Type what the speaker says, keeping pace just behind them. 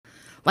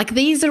Like,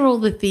 these are all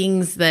the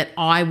things that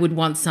I would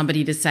want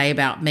somebody to say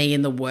about me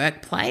in the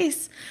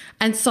workplace.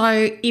 And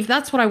so if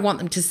that's what I want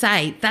them to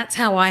say, that's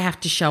how I have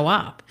to show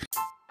up.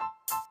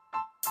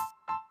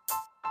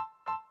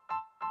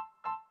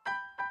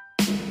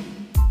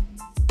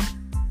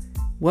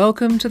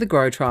 Welcome to the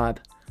Grow Tribe.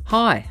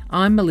 Hi,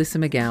 I'm Melissa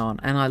McGowan,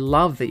 and I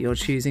love that you're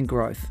choosing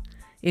growth.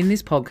 In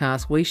this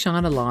podcast, we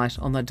shine a light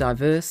on the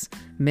diverse,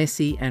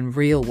 messy, and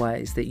real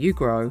ways that you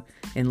grow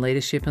in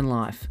leadership and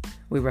life.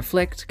 We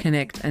reflect,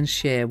 connect, and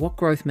share what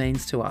growth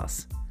means to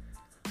us.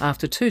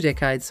 After 2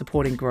 decades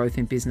supporting growth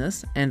in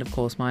business, and of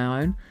course my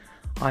own,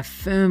 I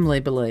firmly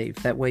believe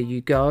that where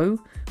you go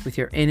with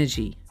your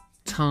energy,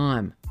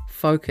 time,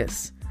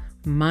 focus,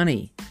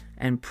 money,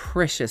 and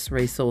precious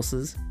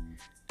resources,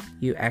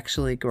 you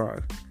actually grow.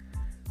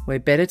 We're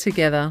better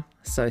together,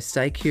 so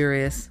stay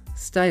curious,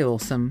 stay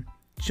awesome,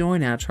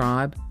 join our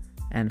tribe,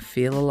 and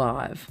feel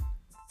alive.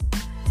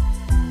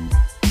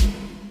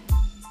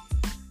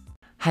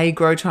 Hey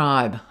Grow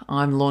Tribe,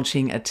 I'm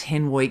launching a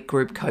 10-week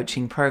group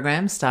coaching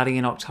program starting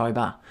in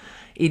October.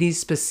 It is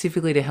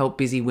specifically to help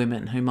busy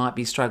women who might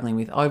be struggling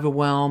with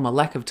overwhelm, a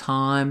lack of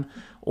time,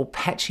 or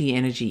patchy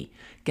energy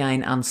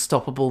gain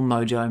unstoppable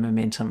mojo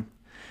momentum.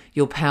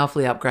 You'll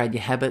powerfully upgrade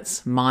your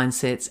habits,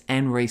 mindsets,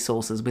 and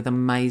resources with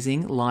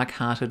amazing,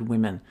 like-hearted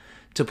women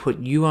to put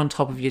you on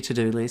top of your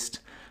to-do list,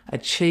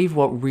 achieve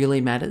what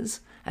really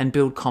matters, and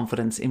build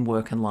confidence in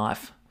work and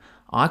life.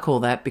 I call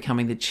that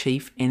becoming the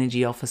Chief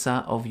Energy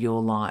Officer of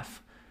your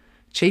life.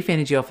 Chief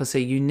Energy Officer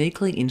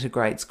uniquely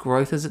integrates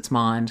growth as its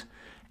mind,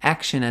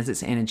 action as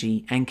its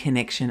energy, and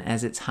connection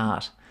as its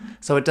heart.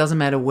 So it doesn't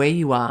matter where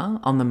you are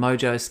on the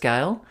mojo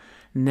scale,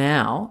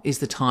 now is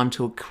the time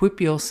to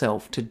equip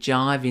yourself to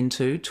dive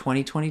into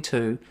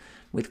 2022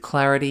 with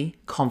clarity,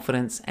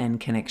 confidence, and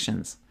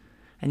connections.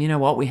 And you know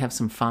what? We have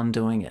some fun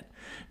doing it.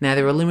 Now,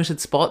 there are limited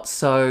spots,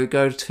 so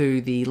go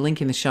to the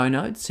link in the show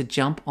notes to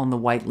jump on the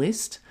wait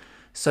list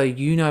so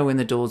you know when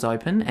the doors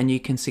open and you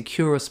can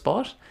secure a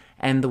spot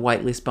and the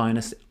waitlist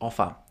bonus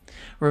offer.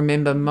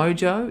 Remember,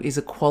 mojo is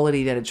a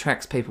quality that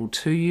attracts people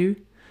to you,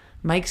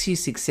 makes you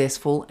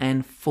successful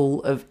and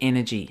full of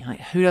energy.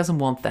 Like, who doesn't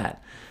want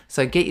that?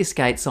 So get your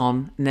skates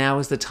on. Now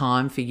is the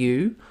time for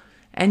you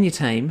and your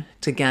team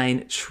to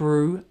gain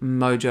true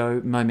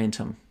mojo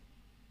momentum.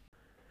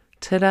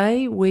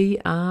 Today we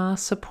are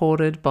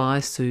supported by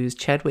Suze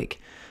Chadwick.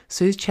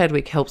 Suze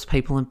Chadwick helps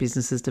people and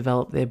businesses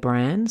develop their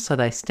brand so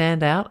they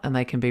stand out and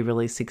they can be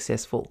really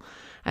successful.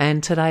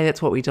 And today that's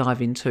what we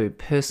dive into,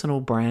 personal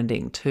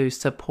branding to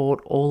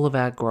support all of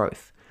our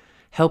growth,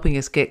 helping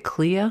us get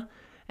clear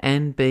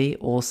and be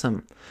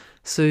awesome.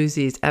 Suze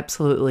is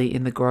absolutely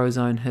in the grow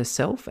zone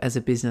herself as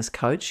a business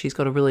coach. She's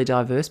got a really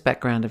diverse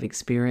background of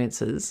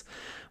experiences,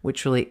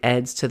 which really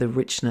adds to the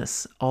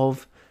richness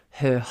of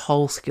her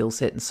whole skill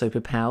set and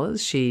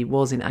superpowers. She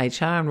was in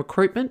HR and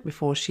recruitment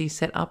before she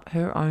set up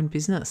her own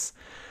business,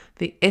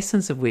 the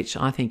essence of which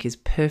I think is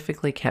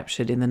perfectly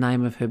captured in the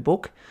name of her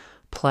book,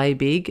 Play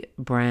Big,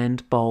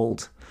 Brand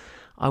Bold.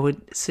 I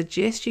would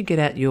suggest you get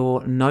out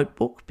your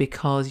notebook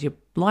because you're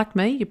like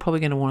me, you're probably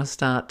going to want to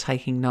start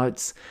taking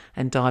notes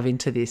and dive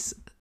into this.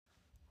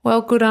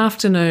 Well, good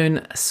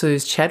afternoon,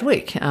 Suze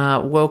Chadwick.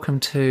 Welcome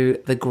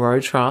to the Grow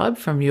Tribe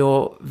from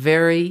your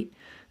very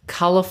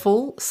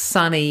colourful,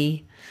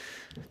 sunny,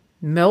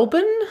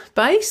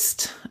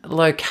 Melbourne-based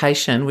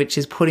location, which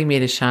is putting me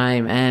to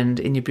shame, and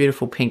in your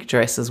beautiful pink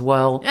dress as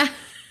well.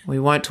 We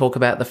won't talk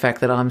about the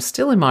fact that I'm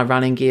still in my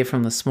running gear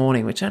from this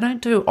morning, which I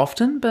don't do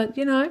often, but,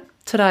 you know,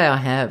 today I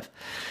have.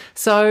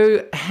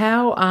 So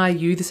how are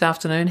you this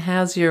afternoon?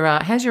 How's your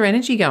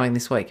energy going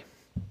this week?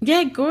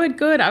 Yeah,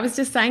 good. I was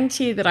just saying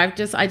to you that I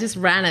just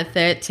ran a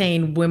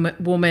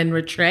 13-woman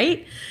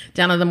retreat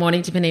down at the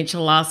Mornington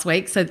Peninsula last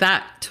week, so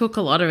that took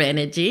a lot of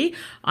energy.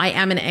 I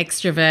am an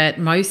extrovert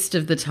most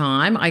of the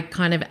time. I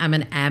kind of am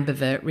an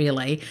ambivert,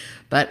 really,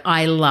 but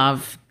I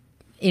love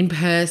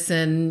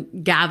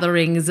in-person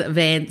gatherings,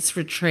 events,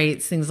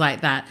 retreats, things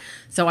like that.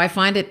 So I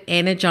find it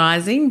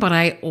energizing, but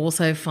I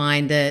also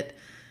find it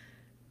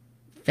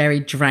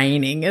very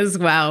draining as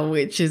well,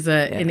 which is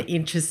an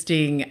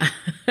interesting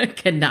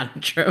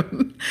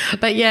conundrum.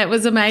 But yeah, it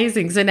was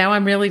amazing. So now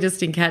I'm really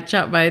just in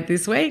catch-up mode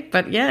this week.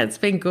 But yeah, it's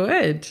been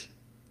good.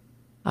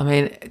 I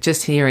mean,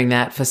 just hearing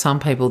that, for some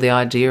people, the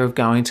idea of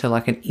going to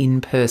like an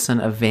in-person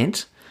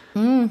event,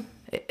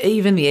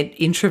 even the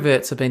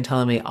introverts have been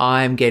telling me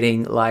I'm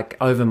getting like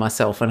over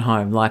myself at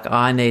home. Like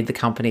I need the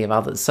company of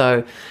others.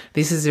 So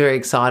this is very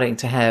exciting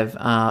to have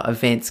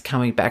events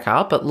coming back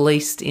up, at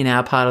least in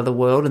our part of the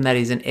world. And that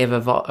is an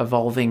ever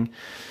evolving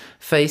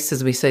feast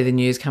as we see the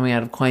news coming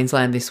out of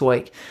Queensland this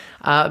week.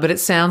 But it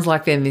sounds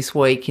like then this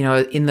week, you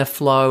know, in the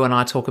flow, and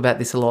I talk about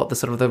this a lot, the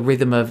sort of the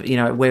rhythm of, you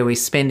know, where we're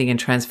spending and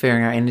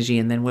transferring our energy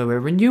and then where we're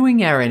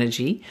renewing our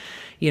energy,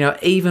 you know,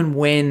 even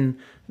when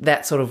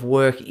that sort of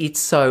work, it's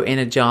so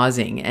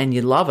energizing and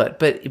you love it,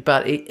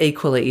 but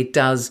equally it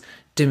does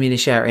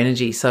diminish our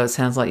energy. So it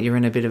sounds like you're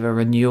in a bit of a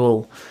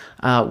renewal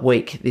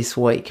week this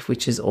week,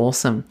 which is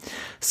awesome.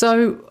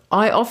 So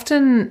I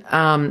often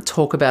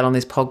talk about on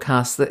this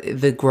podcast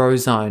the grow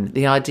zone,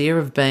 the idea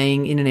of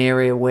being in an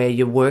area where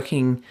you're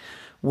working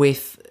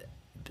with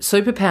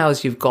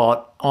superpowers you've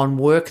got on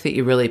work that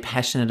you're really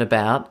passionate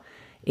about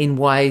in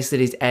ways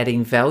that is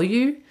adding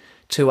value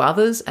to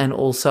others and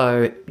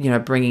also,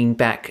 bringing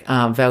back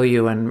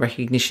value and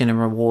recognition and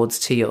rewards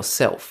to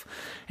yourself.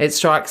 It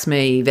strikes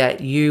me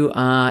that you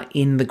are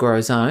in the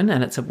grow zone,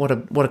 and what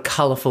a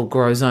colourful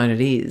grow zone it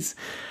is.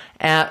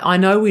 I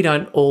know we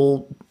don't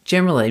all,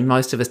 generally,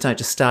 most of us don't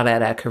just start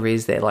out our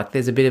careers there. Like,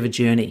 there's a bit of a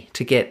journey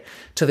to get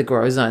to the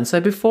grow zone. So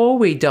before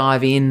we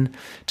dive in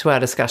to our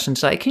discussion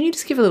today, can you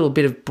just give a little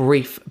bit of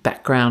brief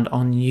background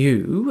on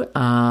you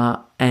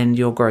and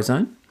your grow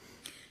zone?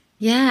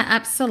 Yeah,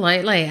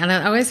 absolutely. And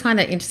I always find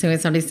it interesting when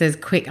somebody says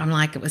quick. I'm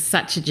like, it was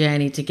such a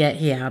journey to get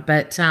here.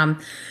 But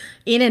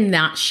in a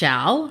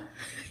nutshell,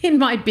 in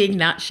my big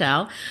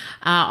nutshell,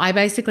 I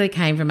basically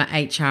came from an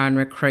HR and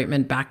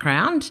recruitment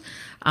background.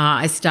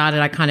 I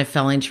kind of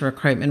fell into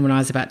recruitment when I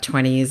was about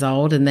 20 years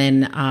old, and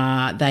then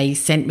they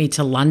sent me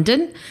to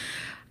London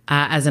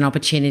as an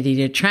opportunity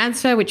to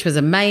transfer, which was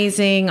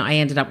amazing. I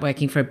ended up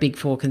working for a Big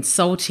Four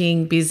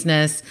consulting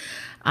business.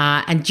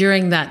 And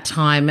during that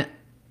time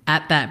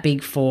at that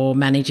Big Four,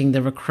 managing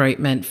the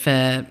recruitment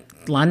for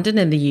London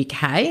and the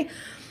UK,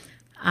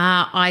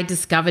 I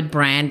discovered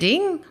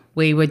branding.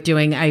 We were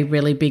doing a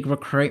really big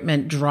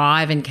recruitment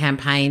drive and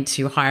campaign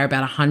to hire about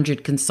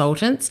 100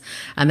 consultants,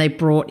 and they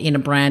brought in a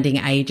branding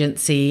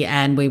agency,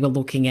 and we were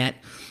looking at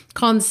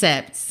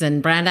concepts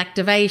and brand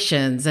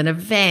activations and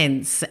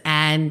events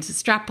and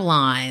strap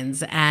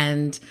lines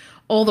and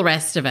all the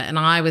rest of it. And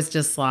I was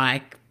just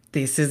like,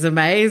 this is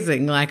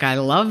amazing. Like, I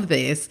love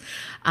this.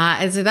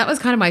 And so that was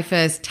kind of my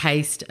first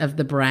taste of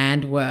the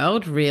brand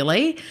world,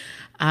 really.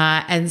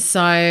 And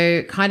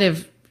so kind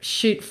of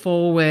shoot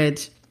forward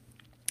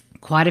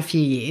quite a few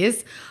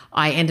years,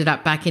 I ended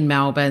up back in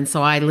Melbourne.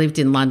 So I lived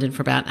in London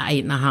for about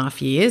 8.5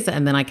 years,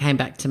 and then I came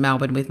back to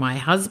Melbourne with my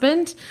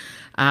husband.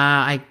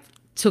 I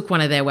took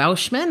one of their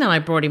Welshmen and I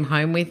brought him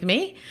home with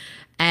me.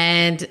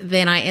 And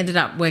then I ended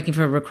up working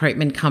for a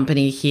recruitment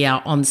company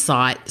here on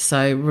site,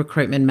 so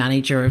recruitment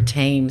manager of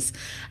teams.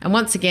 And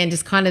once again,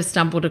 just kind of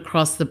stumbled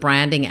across the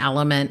branding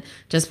element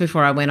just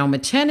before I went on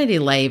maternity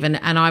leave. And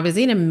I was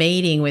in a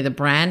meeting with a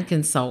brand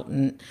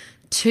consultant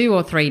 2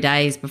 or 3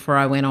 days before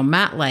I went on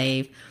mat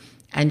leave.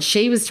 And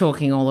she was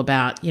talking all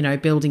about,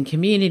 building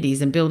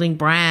communities and building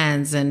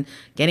brands and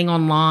getting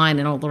online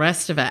and all the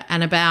rest of it.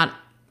 And about,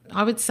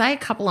 I would say, a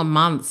couple of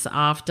months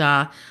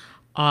after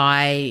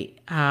I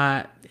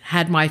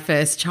had my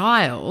first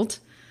child,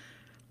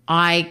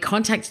 I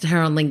contacted her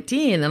on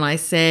LinkedIn and I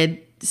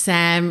said,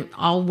 Sam,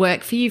 I'll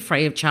work for you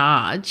free of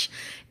charge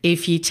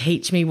if you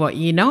teach me what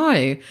you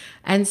know.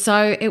 And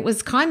so it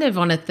was kind of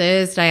on a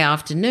Thursday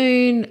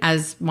afternoon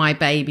as my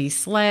baby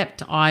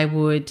slept, I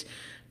would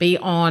be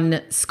on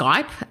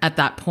Skype at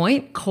that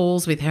point,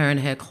 calls with her and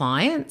her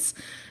clients,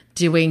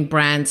 doing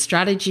brand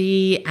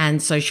strategy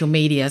and social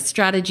media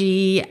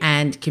strategy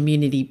and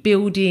community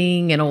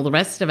building and all the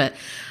rest of it.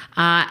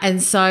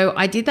 And so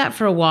I did that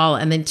for a while.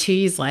 And then 2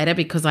 years later,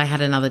 because I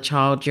had another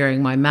child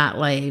during my mat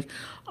leave,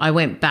 I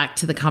went back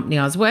to the company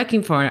I was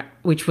working for,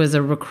 which was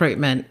a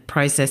recruitment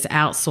process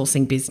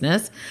outsourcing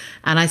business.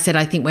 And I said,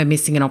 I think we're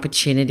missing an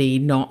opportunity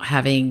not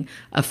having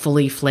a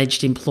fully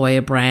fledged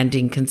employer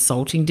branding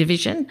consulting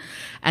division.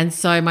 And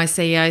so my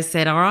CEO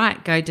said, all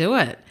right, go do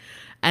it.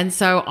 And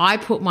so I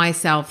put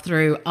myself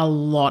through a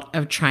lot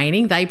of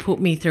training. They put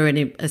me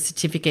through a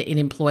certificate in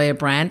employer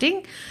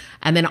branding.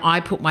 And then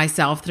I put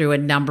myself through a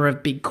number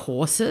of big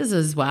courses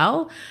as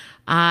well.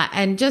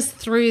 And just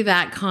through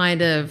that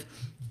kind of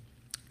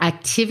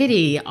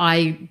activity,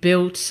 I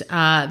built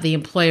the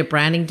employer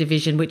branding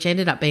division, which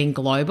ended up being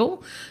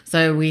global.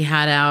 So we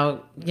had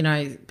our,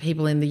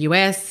 people in the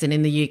US and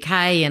in the UK,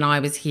 and I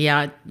was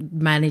here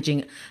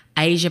managing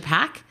Asia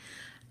Pac.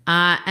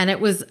 And it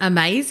was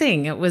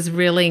amazing. It was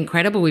really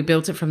incredible. We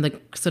built it from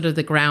the sort of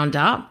the ground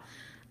up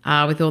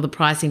with all the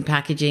pricing,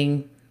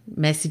 packaging,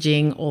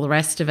 messaging, all the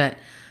rest of it.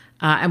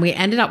 And we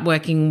ended up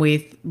working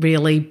with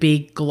really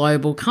big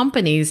global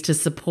companies to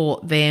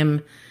support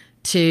them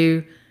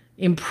to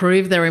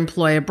improve their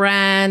employer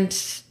brand,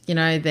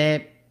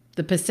 the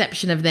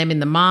perception of them in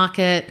the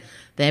market,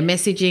 their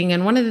messaging.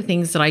 And one of the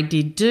things that I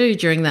did do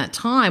during that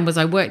time was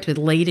I worked with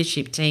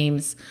leadership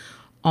teams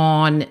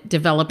on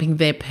developing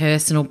their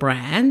personal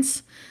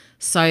brands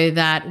so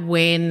that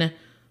when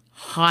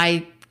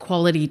high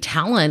quality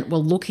talent were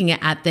looking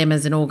at them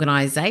as an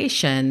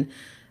organization,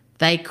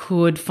 they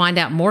could find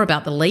out more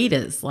about the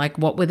leaders, like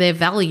what were their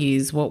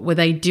values, what were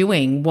they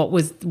doing, what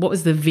was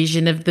the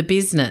vision of the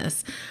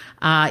business,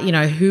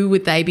 who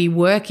would they be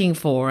working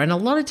for? And a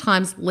lot of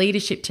times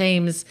leadership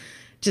teams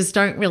just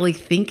don't really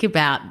think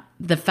about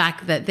the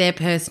fact that their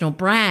personal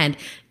brand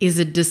is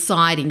a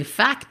deciding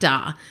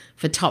factor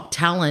for top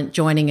talent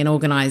joining an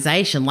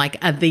organization. Like,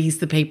 are these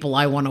the people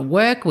I want to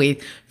work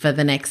with for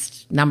the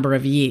next number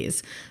of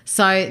years?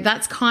 So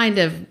that's kind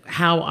of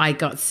how I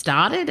got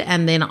started.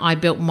 And then I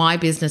built my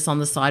business on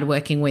the side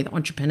working with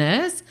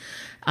entrepreneurs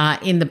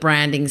in the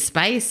branding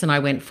space. And I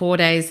went 4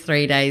 days,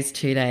 3 days,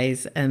 2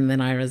 days, and then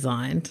I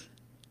resigned.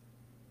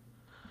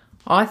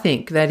 I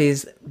think that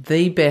is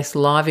the best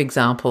live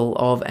example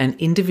of an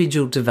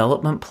individual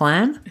development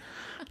plan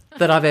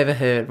that I've ever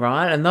heard,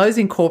 right? And those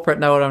in corporate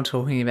know what I'm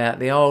talking about,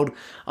 the old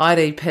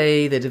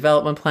IDP, the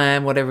development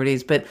plan, whatever it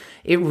is. But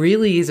it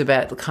really is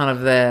about kind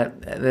of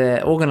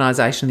the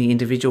organisation, the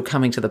individual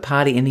coming to the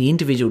party and the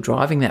individual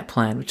driving that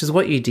plan, which is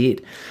what you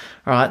did,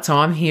 right? So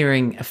I'm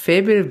hearing a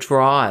fair bit of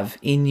drive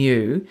in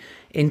you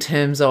in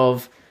terms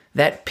of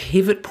that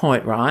pivot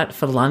point, right,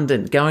 for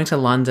London, going to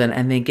London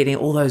and then getting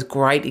all those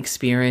great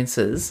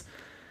experiences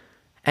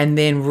and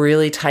then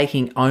really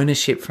taking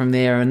ownership from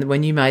there. And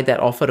when you made that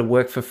offer to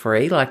work for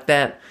free, like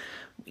that,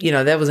 you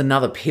know, that was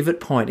another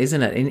pivot point,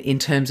 isn't it, in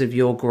terms of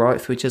your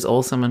growth, which is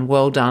awesome. And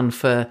well done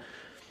for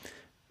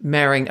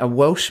marrying a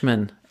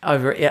Welshman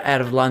out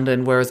of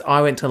London, whereas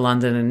I went to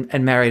London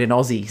and married an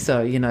Aussie.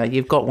 So, you know,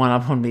 you've got one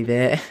up on me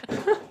there.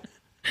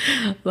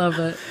 Love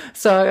it.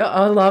 So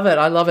I love it.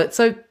 I love it.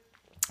 So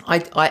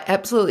I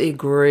absolutely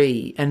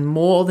agree. And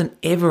more than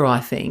ever, I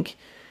think,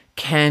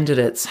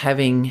 candidates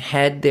having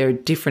had their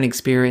different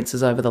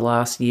experiences over the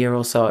last year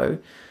or so,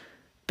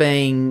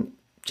 being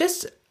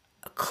just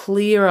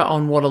clearer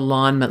on what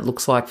alignment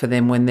looks like for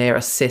them when they're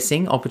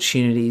assessing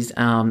opportunities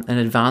and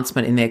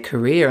advancement in their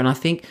career. And I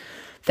think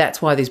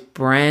that's why this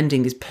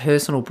branding, this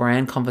personal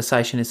brand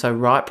conversation is so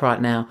ripe right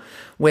now,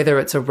 whether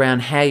it's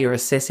around how you're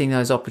assessing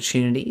those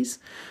opportunities,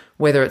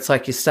 whether it's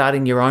like you're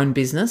starting your own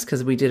business,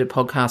 because we did a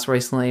podcast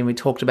recently and we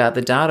talked about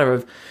the data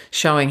of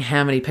showing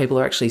how many people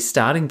are actually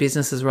starting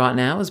businesses right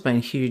now has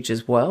been huge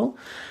as well.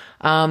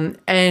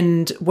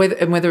 And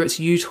whether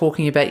it's you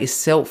talking about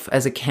yourself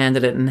as a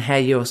candidate and how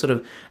you're sort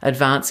of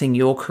advancing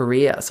your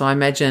career. So I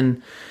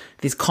imagine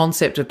this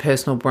concept of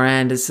personal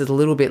brand is a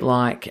little bit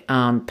like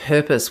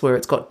purpose, where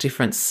it's got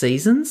different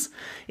seasons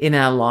in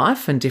our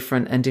life and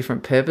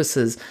different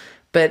purposes.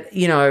 But,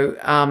 you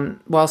know,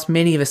 whilst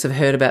many of us have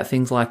heard about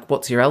things like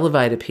what's your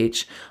elevator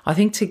pitch, I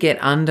think to get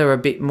under a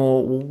bit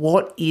more,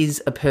 what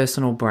is a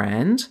personal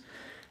brand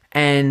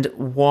and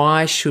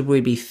why should we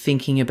be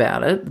thinking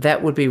about it?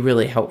 That would be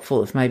really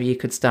helpful if maybe you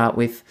could start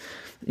with,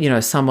 you know,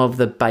 some of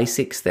the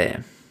basics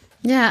there.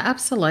 Yeah,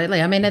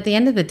 absolutely. I mean, at the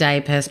end of the day,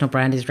 personal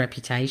brand is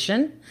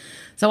reputation.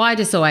 So I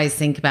just always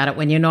think about it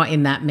when you're not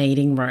in that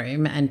meeting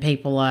room and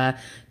people are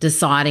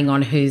deciding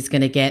on who's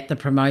going to get the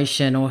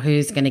promotion or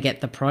who's going to get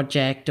the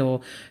project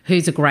or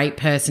who's a great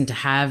person to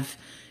have,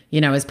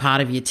 you know, as part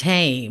of your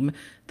team.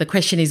 The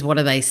question is, what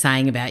are they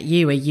saying about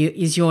you?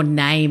 Is your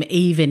name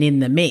even in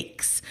the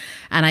mix?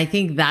 And I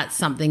think that's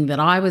something that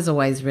I was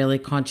always really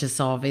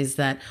conscious of, is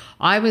that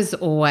I was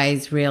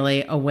always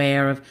really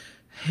aware of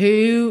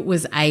who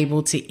was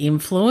able to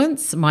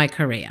influence my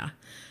career.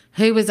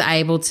 Who was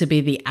able to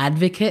be the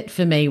advocate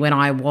for me when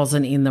I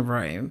wasn't in the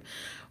room?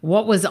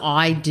 What was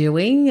I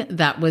doing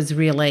that was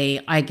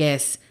really, I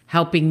guess,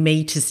 helping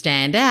me to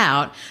stand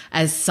out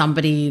as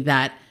somebody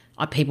that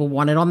people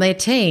wanted on their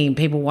team,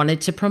 people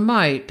wanted to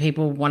promote,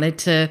 people wanted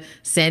to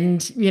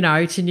send, you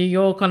know, to New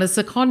York on a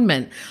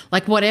secondment.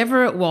 Like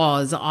whatever it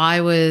was, I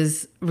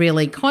was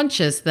really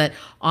conscious that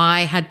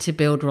I had to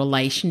build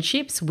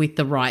relationships with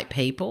the right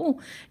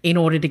people in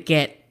order to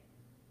get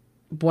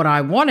what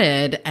I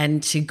wanted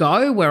and to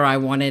go where I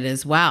wanted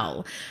as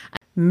well.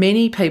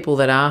 Many people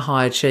that are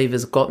high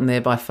achievers gotten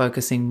there by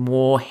focusing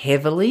more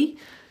heavily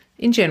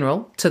in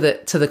general to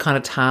the kind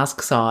of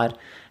task side.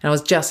 And I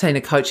was just in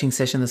a coaching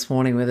session this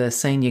morning with a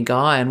senior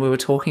guy and we were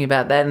talking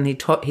about that, and he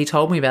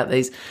told me about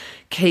these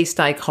key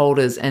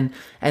stakeholders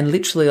and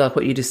literally like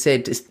what you just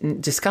said,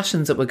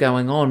 discussions that were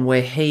going on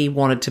where he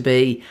wanted to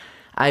be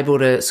able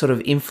to sort of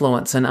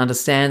influence and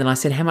understand. And I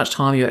said, how much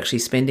time are you actually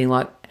spending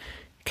like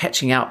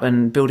catching up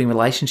and building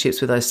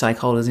relationships with those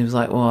stakeholders? And he was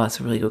like, well, that's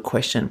a really good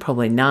question.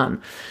 Probably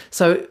none.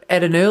 So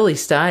at an early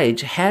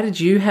stage, how did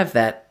you have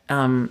that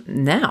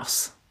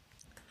nous?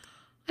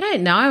 I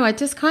don't know.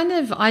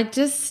 I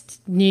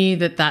just knew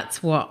that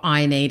that's what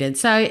I needed.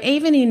 So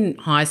even in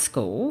high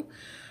school,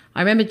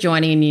 I remember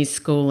joining a new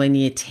school in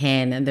year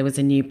 10 and there was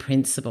a new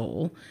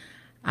principal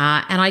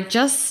and I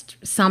just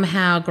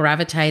somehow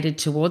gravitated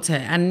towards her.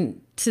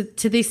 And to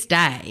this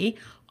day,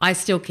 I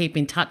still keep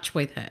in touch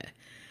with her.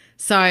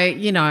 So,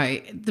 you know,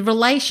 the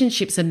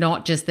relationships are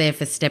not just there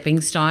for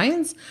stepping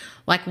stones.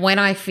 Like when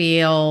I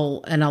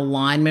feel an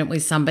alignment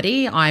with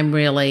somebody, I'm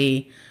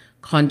really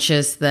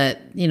conscious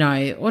that, you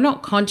know, or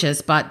not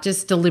conscious, but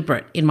just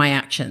deliberate in my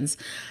actions.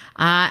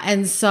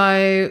 And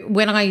so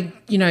when I,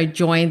 you know,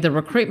 joined the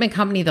recruitment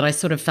company that I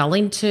sort of fell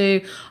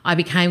into, I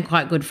became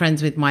quite good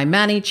friends with my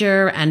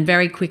manager, and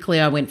very quickly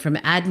I went from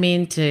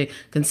admin to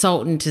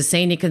consultant to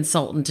senior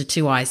consultant to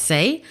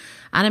 2IC.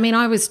 And I mean,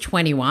 I was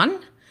 21.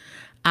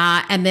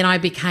 And then I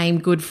became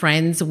good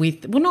friends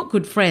with, well, not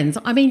good friends.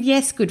 I mean,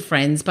 yes, good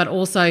friends, but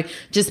also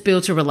just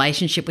built a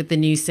relationship with the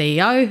new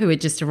CEO who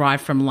had just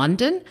arrived from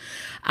London.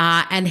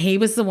 And he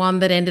was the one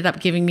that ended up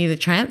giving me the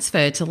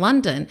transfer to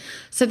London.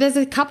 So there's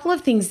a couple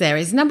of things there.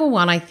 Is number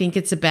one, I think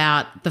it's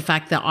about the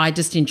fact that I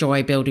just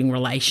enjoy building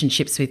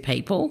relationships with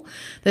people.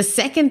 The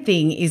second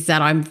thing is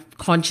that I'm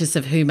conscious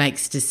of who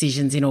makes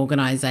decisions in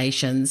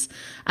organizations.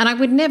 And I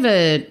would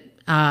never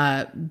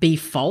be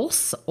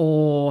false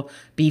or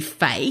be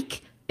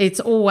fake. There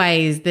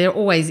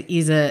always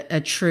is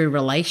a true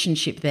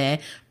relationship there,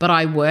 but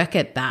I work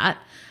at that.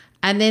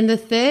 And then the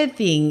third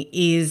thing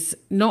is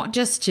not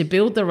just to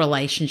build the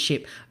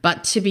relationship,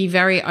 but to be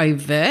very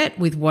overt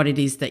with what it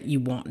is that you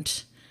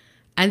want.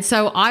 And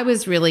so I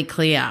was really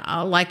clear,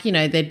 like,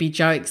 there'd be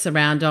jokes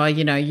around,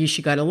 you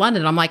should go to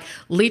London. I'm like,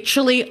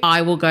 literally,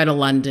 I will go to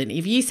London.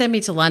 If you send me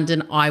to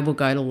London, I will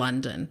go to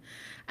London.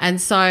 And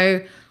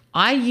so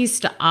I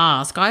used to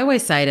ask, I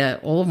always say to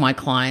all of my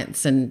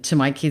clients and to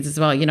my kids as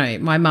well,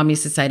 my mum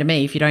used to say to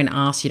me, if you don't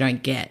ask, you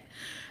don't get.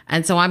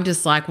 And so I'm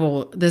just like,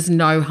 well, there's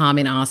no harm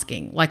in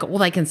asking. Like, all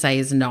they can say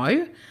is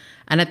no.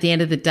 And at the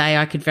end of the day,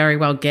 I could very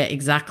well get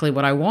exactly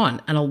what I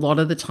want. And a lot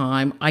of the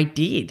time I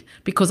did,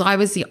 because I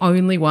was the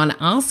only one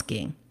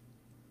asking.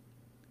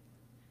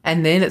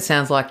 And then it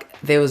sounds like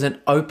there was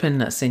an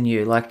openness in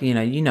you, like,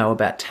 you know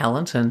about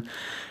talent and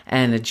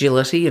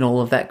agility and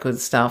all of that good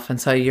stuff. And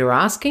so you're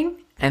asking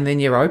and then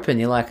you're open.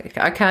 You're like,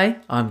 okay,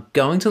 I'm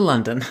going to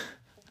London.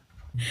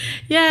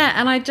 Yeah.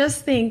 And I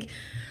think,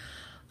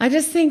 I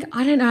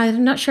don't know,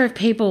 I'm not sure if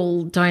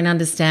people don't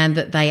understand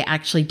that they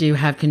actually do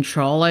have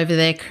control over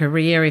their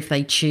career if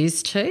they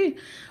choose to,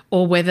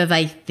 or whether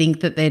they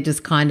think that they're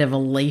just kind of a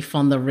leaf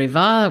on the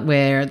river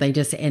where they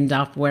just end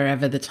up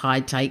wherever the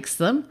tide takes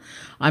them.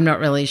 I'm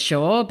not really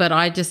sure, but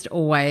I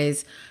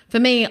always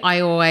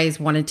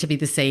wanted to be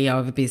the CEO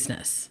of a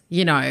business,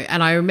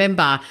 and I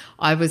remember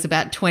I was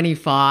about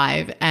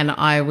 25 and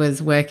I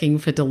was working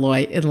for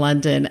Deloitte in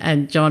London,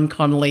 and John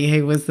Connolly,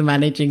 who was the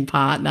managing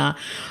partner,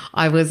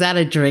 I was at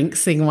a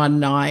drinks thing one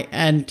night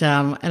and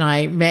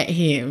I met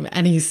him,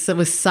 and he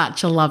was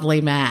such a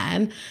lovely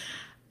man.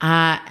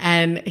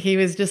 And he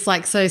was just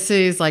like, so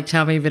Suze, like,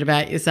 tell me a bit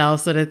about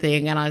yourself, sort of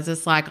thing. And I was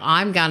just like,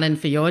 I'm gunning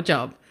for your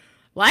job.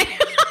 Like,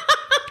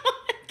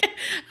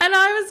 and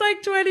I was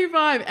like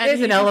 25. And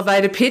there's an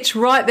elevator pitch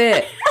right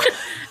there.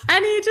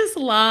 And he just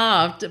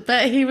laughed,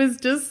 but he was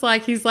just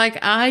like, he's like,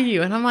 are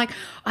you? And I'm like,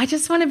 I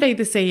just want to be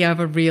the CEO of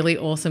a really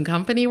awesome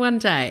company one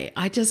day.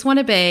 I just want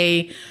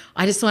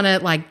to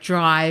like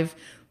drive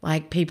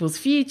like people's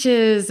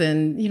futures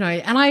and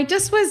I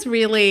just was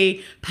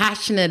really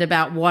passionate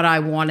about what I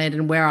wanted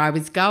and where I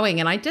was going.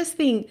 And I just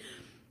think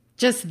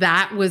just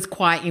that was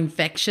quite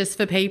infectious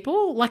for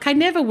people. Like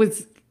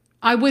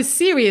I was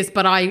serious,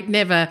 but I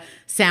never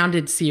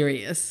sounded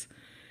serious.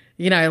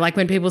 Like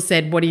when people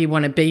said, what do you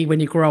want to be when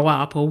you grow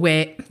up, or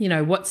where,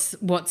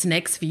 what's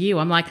next for you?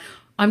 I'm like,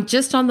 I'm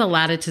just on the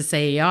ladder to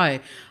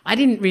CEO. I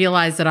didn't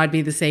realize that I'd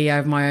be the CEO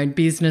of my own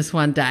business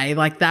one day.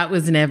 Like, that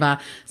was never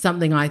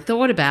something I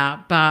thought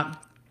about. But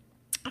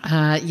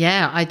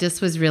I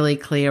just was really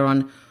clear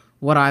on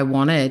what I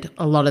wanted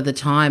a lot of the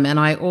time. And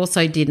I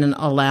also didn't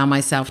allow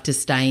myself to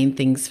stay in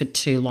things for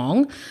too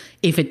long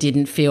if it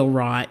didn't feel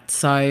right.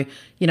 So,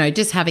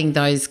 just having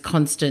those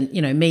constant,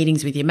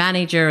 meetings with your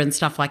manager and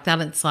stuff like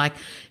that. It's like,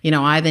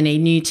 I either need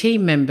new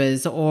team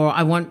members, or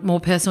I want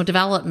more personal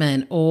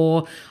development,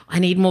 or I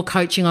need more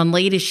coaching on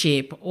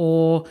leadership,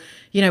 or,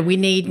 we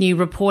need new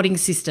reporting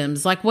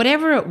systems. Like,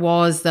 whatever it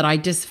was that I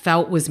just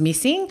felt was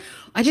missing,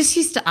 I just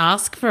used to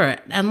ask for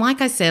it. And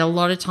like I said, a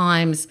lot of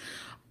times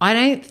I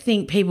don't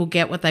think people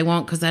get what they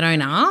want because they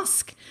don't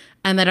ask,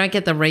 and they don't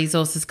get the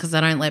resources because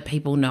they don't let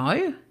people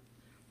know.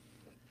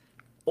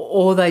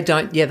 Or they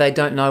don't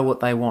know what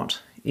they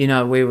want. We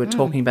were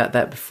talking about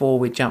that before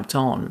we jumped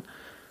on.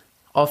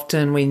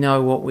 Often we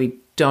know what we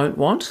don't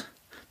want,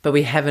 but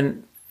we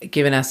haven't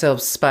given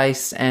ourselves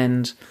space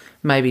and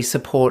maybe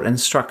support and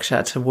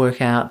structure to work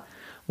out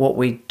what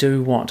we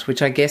do want,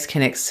 which I guess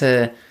connects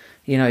to,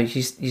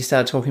 you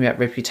started talking about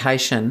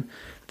reputation.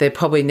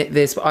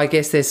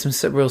 There's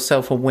some real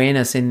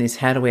self-awareness in this.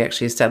 How do we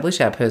actually establish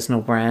our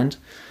personal brand?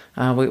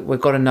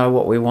 We've got to know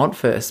what we want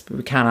first, but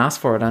we can't ask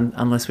for it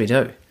unless we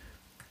do.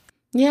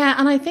 Yeah,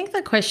 and I think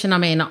the question,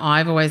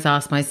 I've always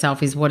asked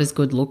myself is, what does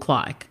good look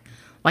like?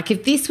 Like,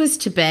 if this was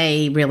to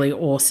be really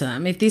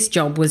awesome, if this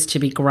job was to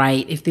be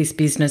great, if this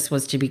business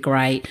was to be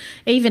great,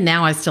 even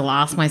now I still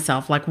ask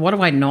myself, like, what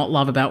do I not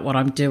love about what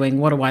I'm doing?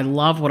 What do I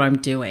love what I'm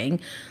doing?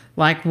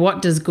 Like,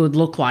 what does good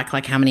look like?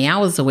 Like, how many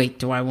hours a week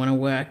do I want to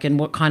work? And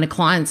what kind of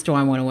clients do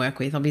I want to work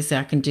with? Obviously,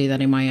 I can do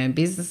that in my own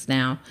business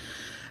now.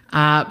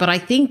 But I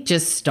think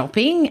just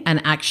stopping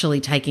and actually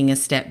taking a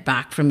step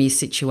back from your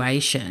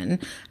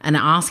situation and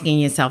asking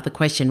yourself the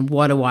question,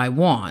 what do I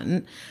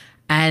want?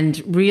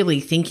 And really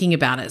thinking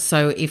about it.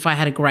 So if I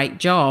had a great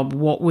job,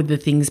 what would the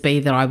things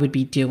be that I would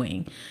be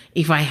doing?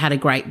 If I had a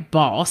great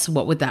boss,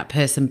 what would that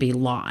person be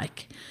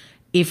like?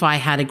 if I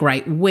had a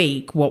great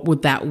week, what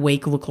would that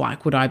week look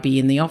like? Would I be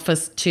in the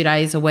office 2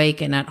 days a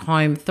week and at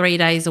home 3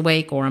 days a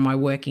week, or am I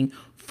working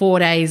 4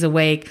 days a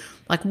week?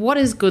 Like, what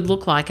does good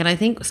look like? And I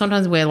think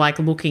sometimes we're like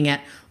looking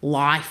at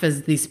life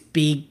as this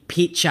big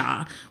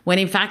picture, when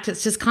in fact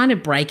it's just kind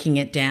of breaking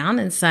it down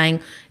and saying,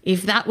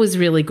 if that was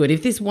really good,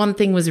 if this one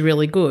thing was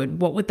really good,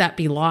 what would that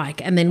be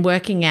like? And then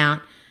working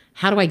out,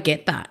 how do I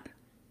get that?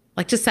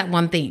 Like, just that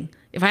one thing.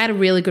 If I had a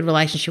really good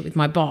relationship with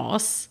my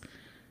boss,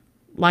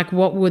 like,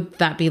 what would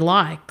that be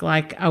like?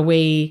 Like, are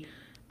we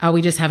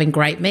just having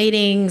great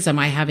meetings? Am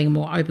I having a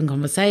more open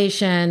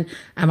conversation?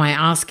 Am I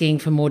asking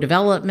for more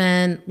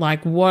development?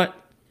 Like, what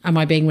am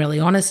I being really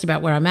honest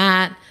about where I'm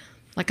at?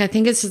 Like, I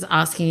think it's just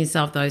asking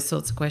yourself those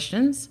sorts of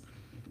questions.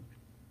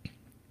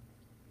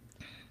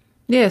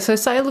 Yeah, so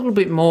say a little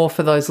bit more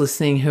for those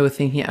listening who are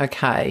thinking,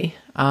 okay,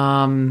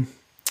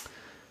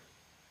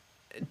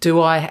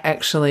 do I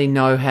actually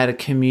know how to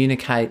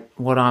communicate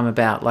what I'm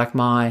about? Like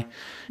my,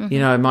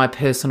 my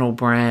personal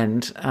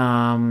brand.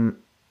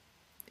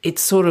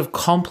 It's sort of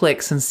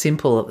complex and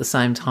simple at the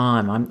same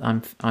time.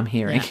 I'm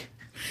hearing. Yeah.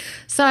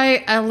 So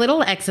a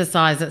little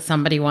exercise that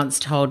somebody once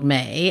told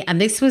me, and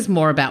this was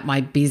more about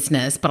my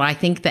business, but I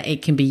think that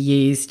it can be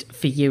used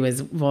for you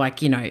as,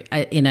 like, in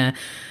a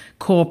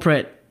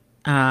corporate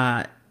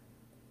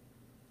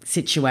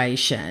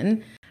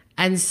situation.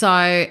 And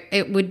so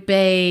it would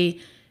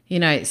be,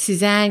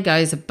 Suzanne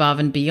goes above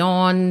and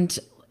beyond.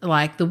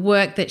 Like, the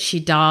work that she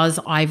does,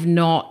 I've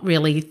not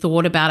really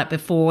thought about it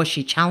before.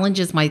 She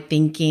challenges my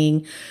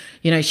thinking.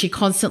 She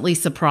constantly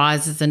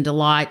surprises and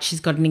delights.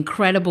 She's got an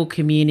incredible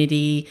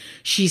community.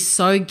 She's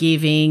so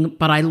giving,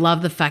 but I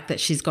love the fact that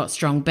she's got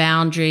strong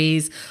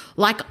boundaries.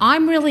 Like,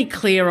 I'm really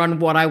clear on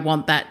what I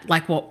want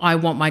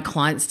my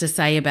clients to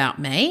say about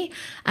me.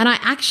 And I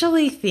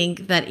actually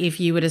think that if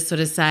you were to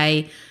sort of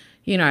say,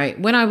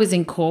 when I was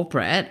in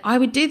corporate, I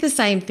would do the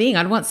same thing.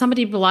 I'd want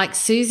somebody to be like,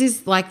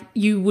 Susie's like,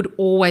 you would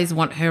always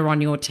want her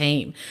on your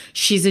team.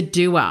 She's a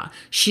doer.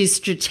 She's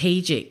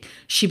strategic.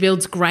 She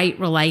builds great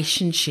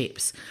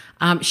relationships.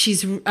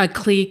 She's a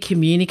clear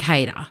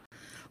communicator.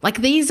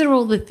 Like, these are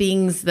all the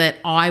things that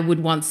I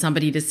would want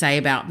somebody to say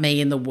about me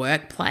in the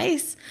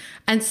workplace.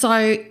 And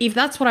so if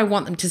that's what I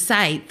want them to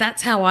say,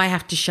 that's how I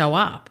have to show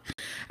up.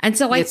 And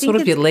so I think it's sort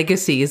of your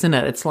legacy, isn't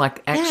it? It's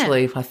like,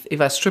 actually,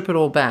 if I strip it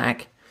all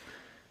back,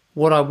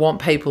 what I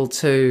want people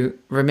to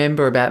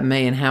remember about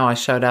me and how I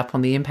showed up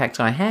on the impact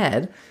I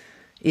had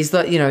is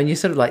that, and you're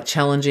sort of like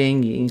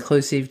challenging, you're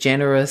inclusive,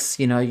 generous,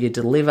 you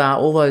deliver,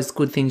 all those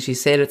good things you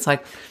said. It's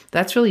like,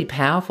 that's really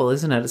powerful,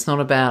 isn't it? It's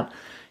not about,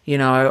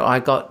 I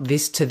got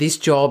this to this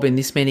job in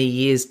this many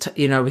years,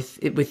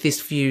 with this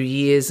few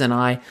years, and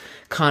I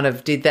kind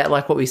of did that,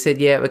 like what we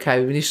said,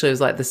 initially it was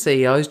like the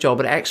CEO's job,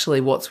 but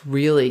actually what's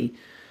really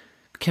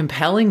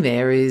compelling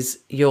there is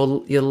your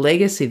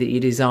legacy that you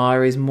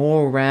desire is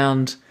more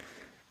around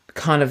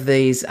kind of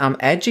these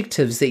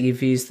adjectives that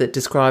you've used that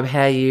describe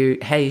how you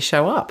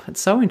show up. It's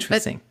so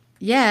interesting.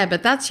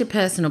 But that's your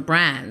personal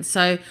brand.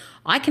 So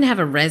I can have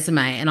a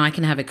resume and I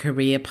can have a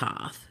career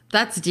path.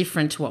 That's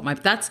different to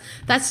what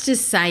that's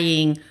just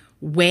saying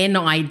when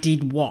I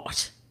did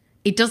what.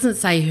 It doesn't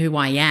say who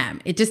I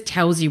am. It just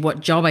tells you what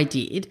job I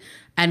did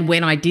and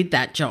when I did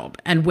that job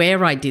and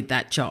where I did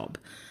that job.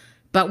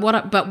 But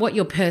what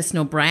your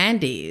personal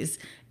brand is,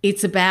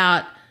 it's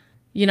about,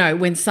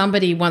 when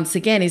somebody once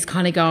again is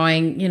kind of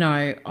going,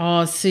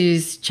 oh,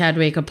 Suze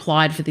Chadwick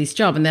applied for this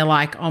job, and they're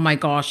like, oh my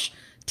gosh,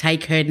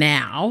 take her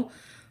now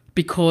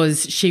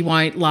because she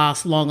won't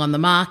last long on the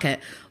market.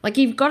 Like,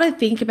 you've got to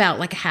think about,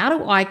 like, how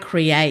do I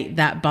create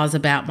that buzz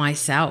about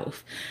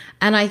myself?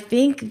 And I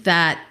think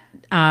that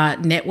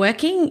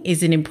networking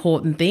is an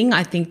important thing.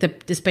 I think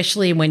that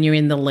especially when you're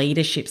in the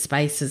leadership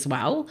space as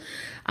well,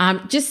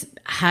 just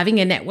having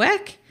a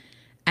network.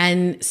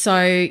 And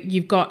so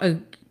you've got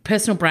a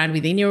personal brand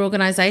within your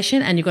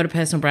organization and you've got a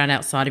personal brand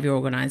outside of your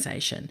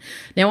organization.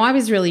 Now, I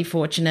was really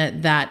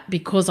fortunate that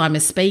because I'm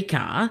a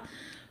speaker,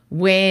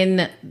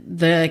 when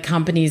the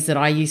companies that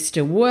I used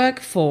to work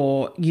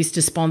for used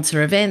to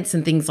sponsor events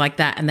and things like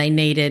that, and they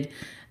needed,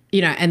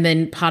 and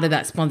then part of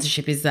that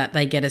sponsorship is that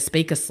they get a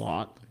speaker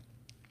slot,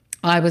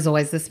 I was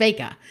always the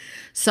speaker.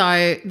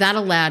 So that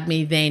allowed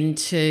me then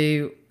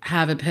to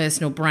have a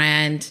personal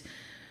brand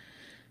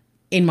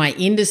in my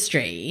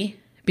industry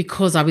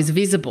because I was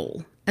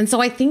visible. And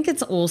so I think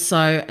it's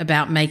also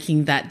about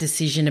making that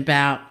decision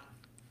about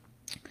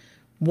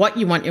what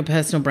you want your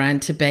personal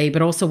brand to be,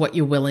 but also what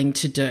you're willing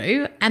to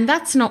do. And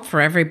that's not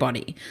for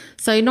everybody.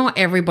 So not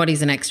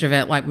everybody's an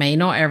extrovert like me.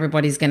 Not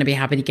everybody's going to be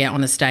happy to get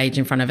on a stage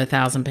in front of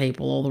 1,000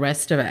 people, all the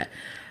rest of it.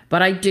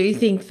 But I do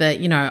think that,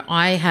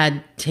 I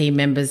had team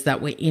members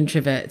that were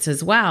introverts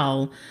as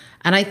well.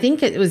 And I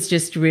think it was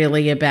just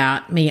really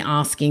about me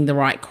asking the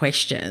right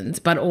questions,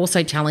 but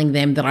also telling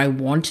them that I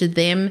wanted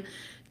them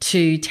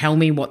to tell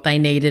me what they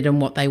needed and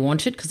what they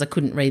wanted, because I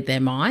couldn't read their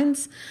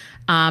minds.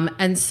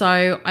 And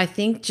so I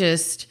think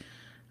just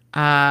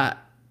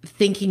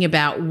thinking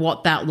about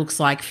what that looks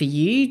like for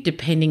you,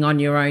 depending on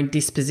your own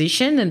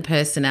disposition and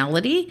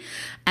personality.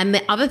 And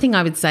the other thing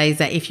I would say is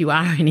that if you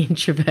are an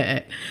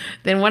introvert,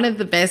 then one of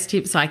the best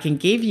tips I can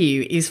give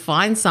you is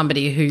find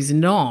somebody who's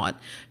not,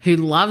 who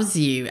loves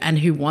you and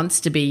who wants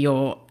to be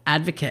your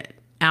advocate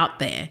out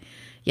there.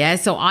 Yeah.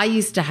 So I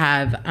used to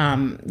have,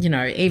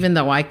 even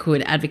though I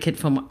could advocate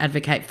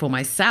for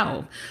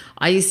myself,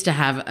 I used to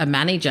have a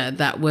manager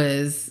that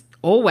was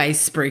always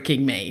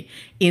spruiking me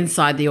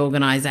inside the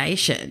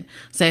organization.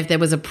 So if there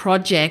was a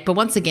project, but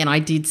once again, I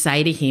did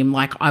say to him,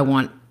 like, I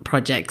want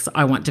projects,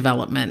 I want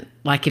development.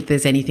 Like if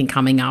there's anything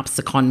coming up,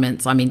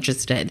 secondments, I'm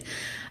interested.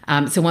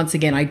 So once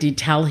again, I did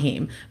tell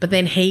him, but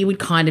then he would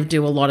kind of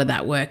do a lot of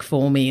that work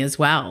for me as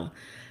well.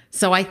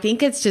 So I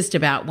think it's just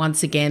about,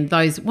 once again,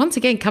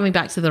 coming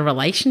back to the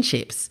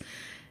relationships.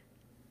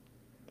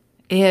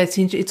 Yeah,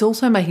 it's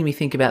also making me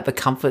think about the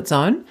comfort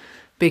zone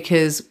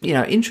because,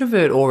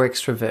 introvert or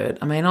extrovert,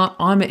 I mean,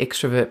 I'm an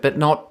extrovert, but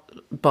not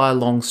by a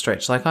long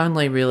stretch, like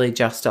only really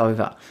just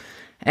over.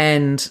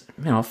 And,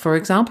 for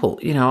example,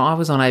 I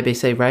was on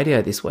ABC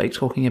Radio this week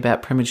talking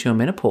about premature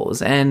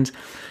menopause and,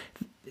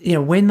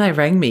 when they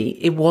rang me,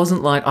 it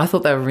wasn't like I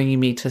thought they were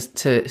ringing me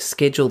to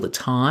schedule the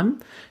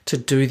time to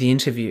do the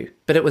interview,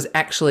 but it was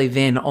actually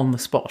then on the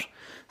spot.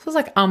 So I was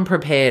like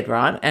unprepared,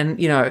 right? And,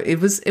 it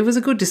was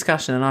a good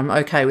discussion and I'm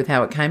okay with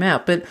how it came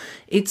out, but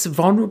it's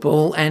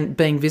vulnerable and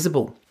being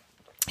visible.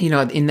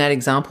 In that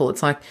example,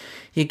 it's like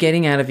you're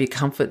getting out of your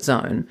comfort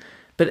zone.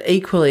 But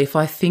equally, if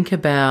I think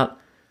about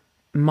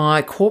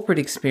my corporate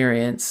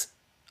experience,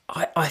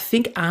 I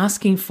think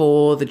asking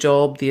for the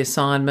job, the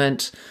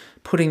assignment,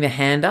 putting the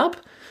hand up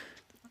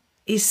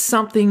is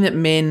something that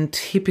men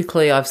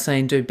typically I've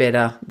seen do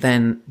better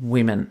than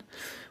women,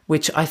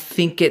 which I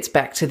think gets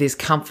back to this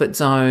comfort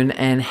zone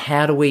and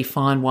how do we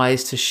find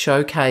ways to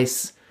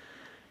showcase,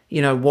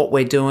 what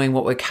we're doing,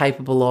 what we're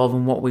capable of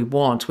and what we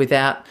want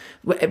without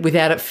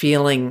it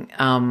feeling,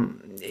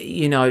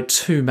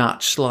 too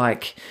much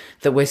like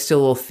that we're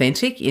still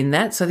authentic in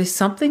that. So there's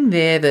something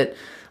there that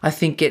I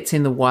think gets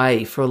in the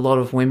way for a lot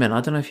of women. I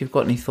don't know if you've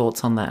got any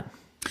thoughts on that.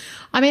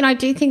 I mean, I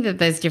do think that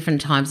there's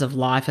different times of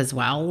life as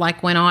well.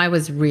 Like when I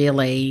was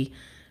really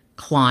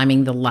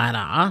climbing the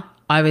ladder,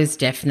 I was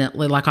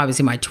definitely I was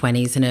in my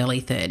 20s and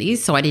early 30s,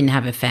 so I didn't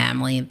have a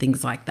family and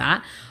things like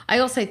that. I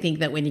also think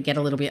that when you get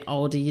a little bit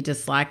older, you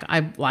just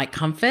I like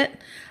comfort.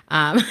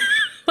 I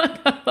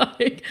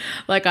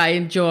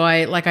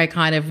enjoy, I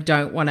kind of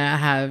don't want to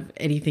have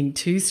anything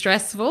too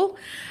stressful,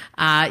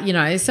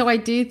 so I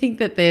do think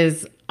that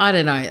there's, I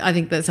don't know, I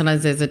think that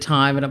sometimes there's a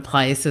time and a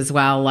place as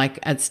well, like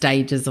at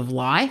stages of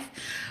life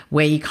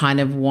where you kind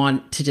of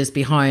want to just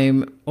be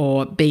home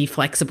or be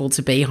flexible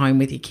to be home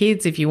with your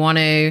kids if you want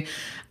to.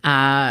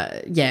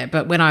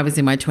 But when I was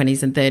in my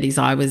 20s and 30s,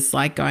 I was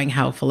going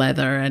hell for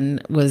leather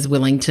and was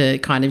willing to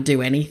kind of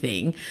do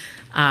anything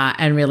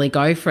and really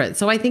go for it.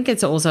 So I think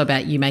it's also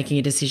about you making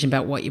a decision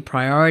about what your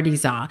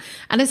priorities are.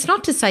 And it's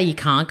not to say you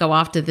can't go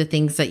after the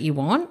things that you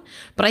want,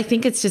 but I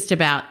think it's just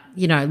about,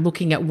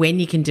 looking at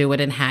when you can do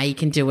it and how you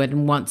can do it.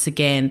 And once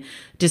again,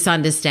 just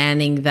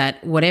understanding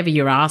that whatever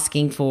you're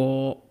asking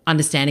for,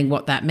 understanding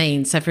what that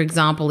means. So for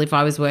example, if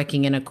I was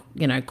working in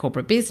a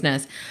corporate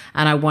business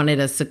and I wanted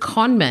a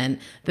secondment,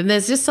 then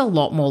there's just a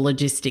lot more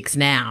logistics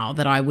now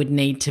that I would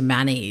need to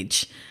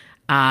manage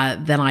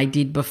than I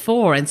did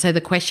before. And so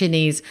the question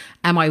is,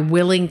 am I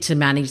willing to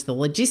manage the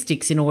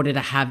logistics in order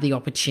to have the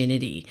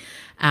opportunity?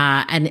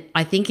 And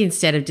I think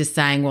instead of just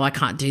saying, well, I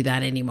can't do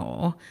that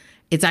anymore,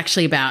 it's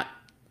actually about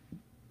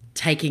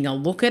taking a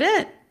look at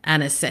it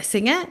and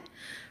assessing it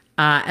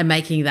and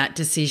making that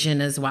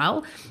decision as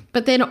well.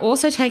 But then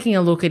also taking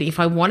a look at, if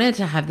I wanted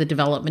to have the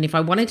development, if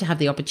I wanted to have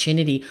the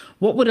opportunity,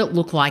 what would it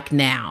look like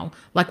now?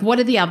 What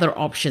are the other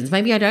options?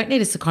 Maybe I don't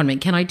need a secondment.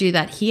 Can I do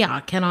that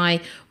here? Can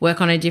I work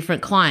on a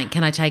different client?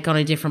 Can I take on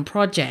a different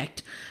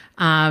project?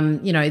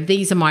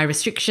 These are my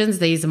restrictions.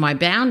 These are my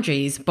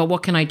boundaries, but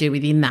what can I do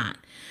within that?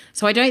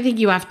 So I don't think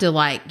you have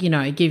to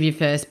give your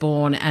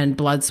firstborn and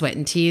blood, sweat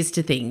and tears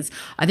to things.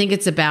 I think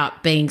it's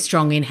about being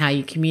strong in how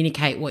you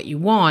communicate what you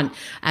want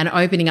and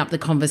opening up the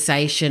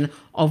conversation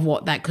of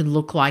what that could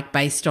look like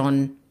based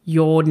on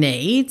your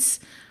needs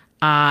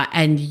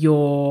and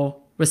your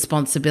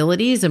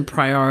responsibilities and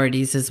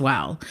priorities as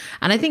well.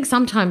 And I think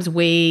sometimes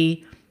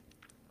we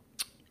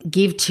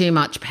give too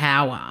much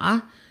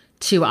power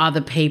to other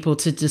people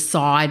to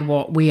decide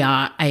what we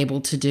are able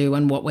to do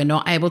and what we're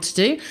not able to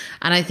do.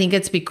 And I think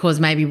it's because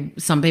maybe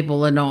some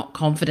people are not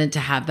confident to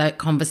have that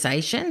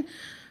conversation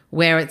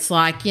where it's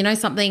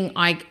something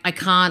I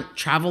can't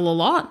travel a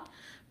lot,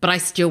 but I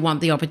still want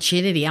the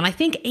opportunity. And I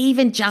think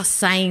even just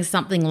saying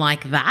something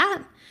like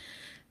that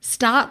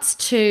starts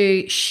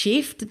to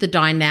shift the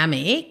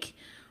dynamic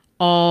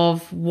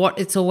of what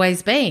it's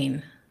always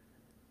been.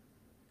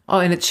 Oh,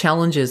 and it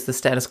challenges the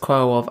status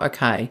quo of,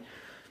 okay,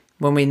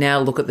 when we now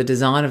look at the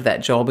design of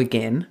that job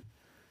again,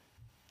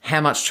 how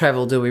much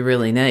travel do we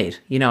really need,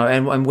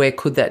 and where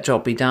could that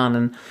job be done?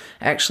 And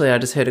actually, I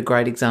just heard a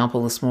great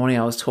example this morning.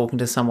 I was talking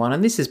to someone,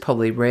 and this is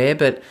probably rare,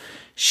 but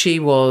she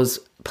was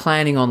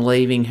planning on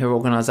leaving her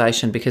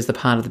organisation because the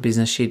part of the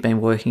business she'd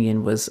been working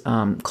in was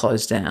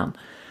closed down.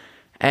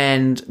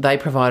 And they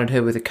provided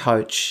her with a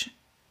coach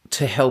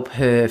to help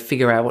her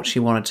figure out what she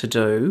wanted to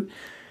do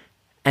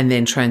and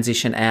then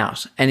transition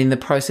out. And in the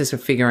process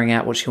of figuring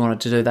out what she wanted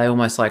to do, they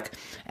almost like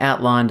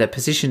outlined a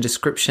position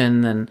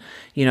description and,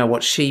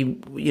 what she,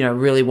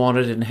 really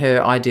wanted in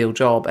her ideal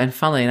job. And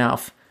funnily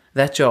enough,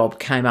 that job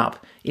came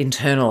up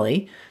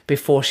internally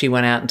before she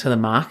went out into the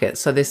market.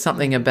 So there's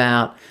something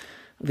about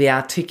the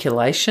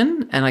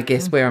articulation, and I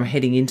guess where I'm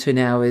heading into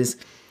now is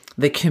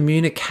the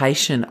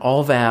communication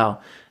of our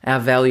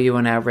value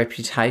and our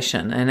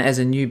reputation. And as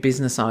a new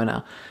business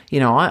owner,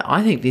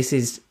 I think this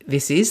is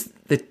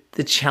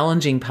the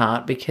challenging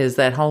part, because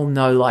that whole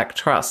know, like,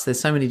 trust, there's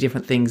so many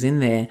different things in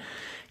there.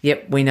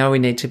 Yep, we know we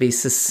need to be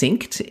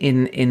succinct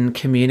in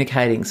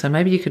communicating. So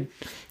maybe you could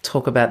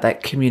talk about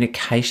that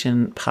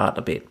communication part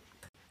a bit.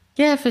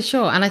 Yeah, for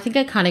sure. And I think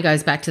it kind of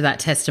goes back to that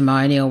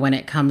testimonial when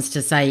it comes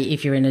to, say,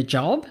 if you're in a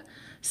job.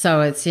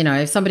 So it's,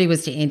 if somebody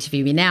was to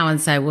interview me now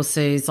and say, well,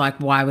 Sue's like,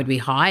 why would we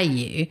hire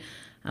you?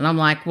 And I'm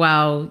like,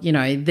 well,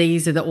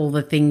 these are all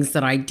the things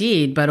that I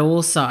did, but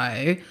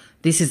also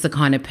this is the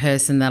kind of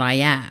person that I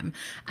am.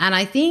 And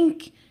I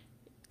think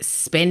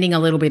spending a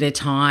little bit of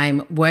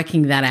time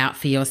working that out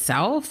for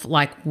yourself,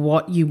 like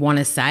what you want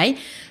to say,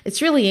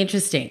 it's really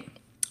interesting.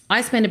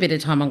 I spend a bit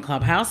of time on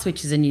Clubhouse,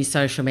 which is a new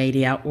social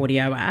media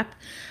audio app.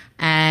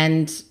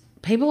 And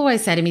people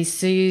always say to me,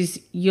 Suze,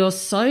 you're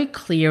so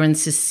clear and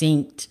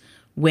succinct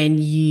when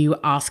you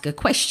ask a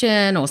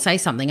question or say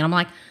something. And I'm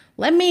like,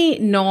 let me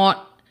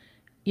not,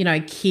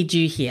 kid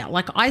you here.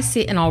 Like, I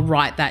sit and I'll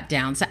write that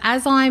down. So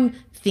as I'm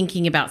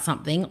thinking about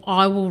something,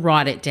 I will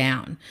write it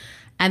down.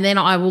 And then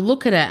I will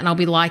look at it and I'll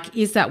be like,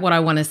 is that what I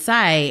want to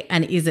say?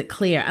 And is it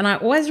clear? And I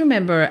always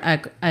remember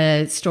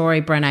a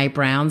story Brené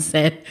Brown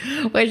said,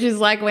 where she's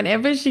like,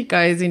 whenever she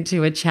goes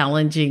into a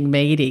challenging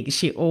meeting,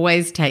 she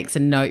always takes a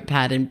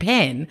notepad and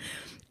pen,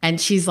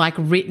 and she's like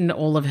written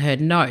all of her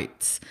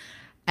notes.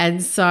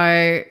 And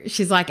so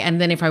she's like, and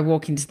then if I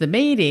walk into the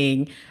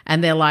meeting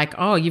and they're like,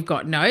 oh, you've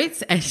got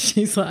notes? And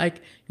she's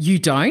like, you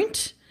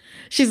don't?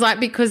 She's like,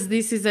 because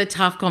this is a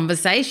tough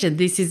conversation.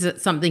 This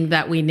is something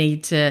that we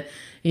need to,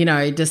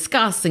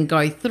 discuss and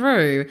go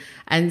through.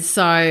 And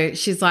so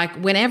she's like,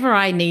 whenever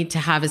I need to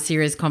have a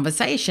serious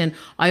conversation,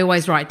 I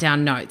always write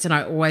down notes and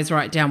I always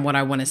write down what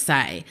I want to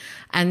say.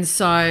 And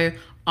so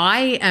I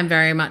am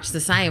very much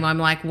the same. I'm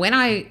like,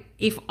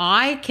 if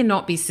I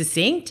cannot be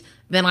succinct,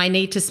 then I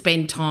need to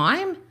spend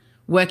time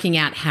working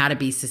out how to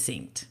be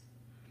succinct.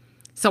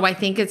 So I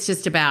think it's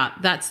just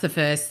about, that's the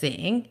first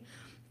thing.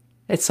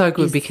 It's so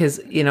good because,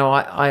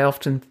 I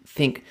often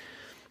think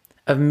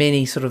of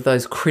many sort of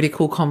those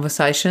critical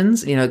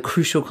conversations,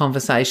 crucial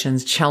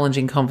conversations,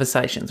 challenging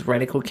conversations,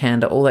 radical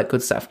candor, all that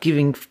good stuff,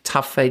 giving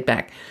tough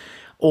feedback.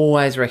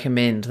 Always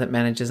recommend that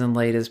managers and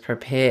leaders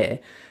prepare.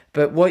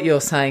 But what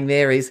you're saying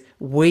there is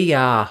we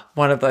are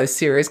one of those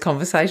serious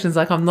conversations.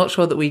 Like, I'm not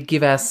sure that we'd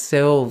give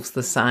ourselves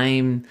the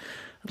same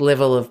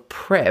level of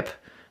prep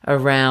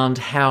around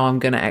how I'm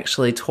going to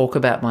actually talk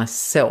about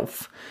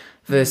myself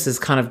versus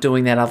kind of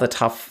doing that other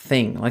tough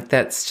thing. Like,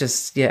 that's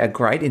just, a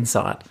great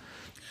insight.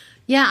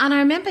 Yeah, and I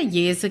remember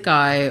years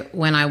ago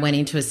when I went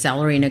into a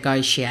salary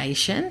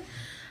negotiation,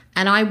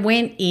 and I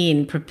went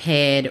in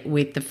prepared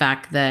with the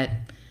fact that,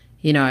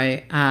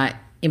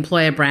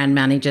 employer brand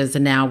managers are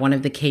now one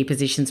of the key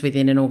positions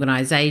within an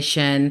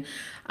organisation.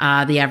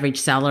 The average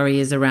salary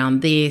is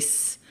around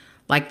this.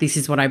 Like, this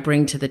is what I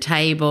bring to the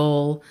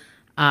table.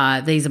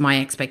 These are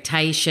my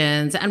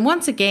expectations. And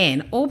once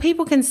again, all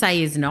people can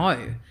say is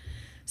no.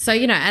 So,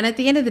 and at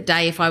the end of the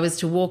day, if I was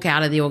to walk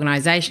out of the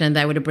organisation and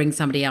they were to bring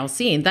somebody else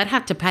in, they'd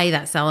have to pay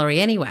that salary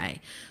anyway.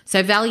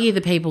 So value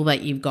the people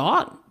that you've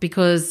got,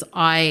 because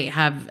I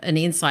have an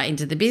insight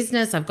into the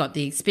business, I've got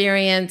the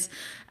experience,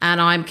 and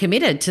I'm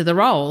committed to the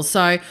role.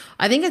 So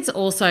I think it's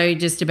also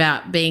just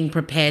about being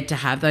prepared to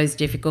have those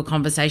difficult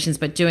conversations,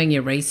 but doing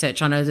your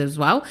research on it as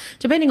well,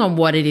 depending on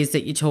what it is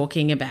that you're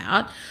talking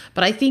about.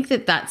 But I think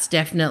that that's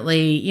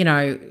definitely,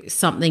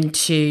 something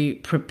to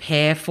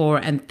prepare for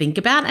and think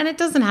about. And it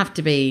doesn't have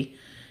to be,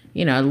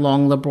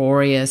 long,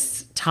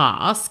 laborious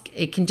task.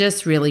 It can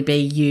just really be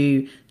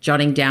you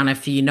jotting down a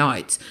few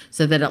notes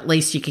so that at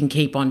least you can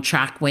keep on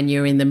track when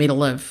you're in the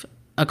middle of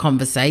a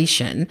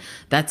conversation.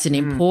 That's an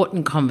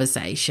important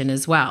conversation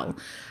as well.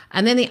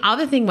 And then the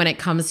other thing when it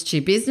comes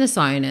to business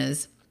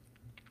owners,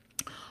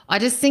 I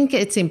just think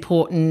it's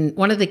important.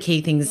 One of the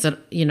key things that,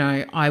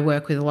 I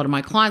work with a lot of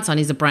my clients on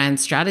is a brand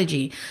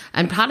strategy.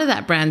 And part of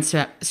that brand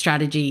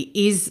strategy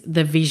is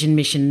the vision,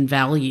 mission, and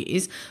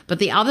values. But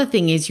the other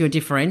thing is your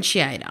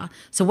differentiator.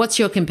 So what's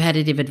your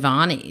competitive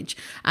advantage?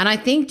 And I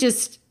think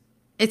just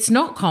It's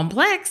not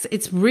complex.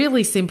 It's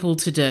really simple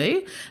to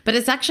do, but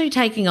it's actually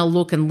taking a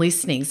look and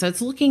listening. So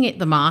it's looking at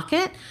the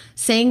market,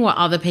 seeing what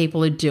other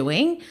people are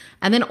doing,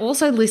 and then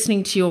also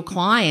listening to your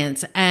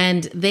clients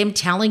and them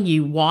telling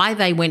you why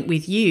they went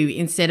with you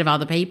instead of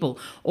other people,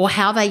 or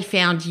how they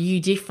found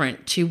you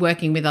different to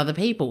working with other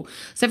people.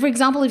 So for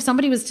example, if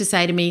somebody was to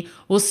say to me,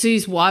 well,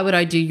 Suze, why would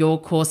I do your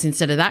course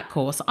instead of that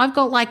course? I've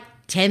got like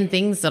 10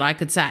 things that I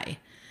could say,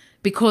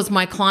 because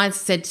my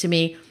clients said to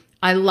me,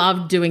 I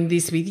love doing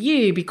this with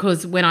you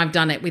because when I've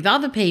done it with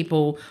other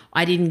people,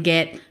 I didn't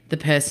get the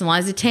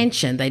personalized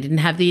attention. They didn't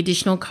have the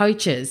additional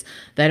coaches.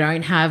 They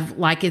don't have,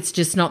 like, it's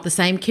just not the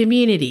same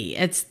community.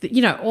 It's,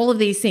 you know, all of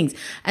these things.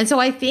 And so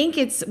I think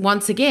it's,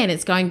 once again,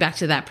 it's going back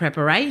to that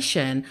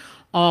preparation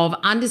of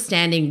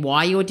understanding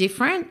why you're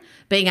different,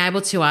 being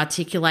able to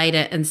articulate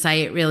it and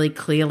say it really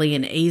clearly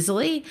and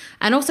easily,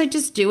 and also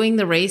just doing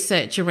the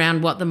research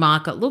around what the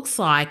market looks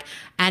like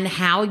and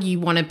how you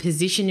want to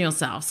position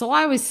yourself. So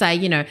I always say,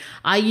 you know,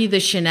 are you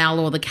the Chanel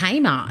or the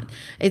Kmart?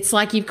 It's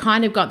like you've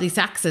kind of got this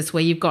axis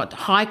where you've got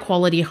high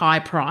quality, high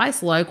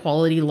price, low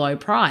quality, low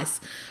price.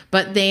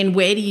 But then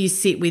where do you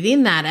sit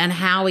within that, and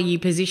how are you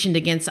positioned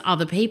against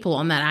other people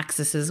on that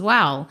axis as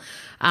well?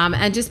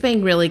 And just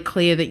being really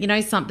clear that, you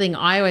know, something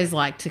I always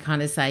like to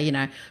kind of say, you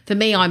know, for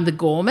me, I'm the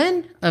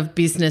Gorman of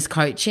business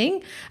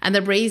coaching. And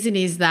the reason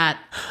is that,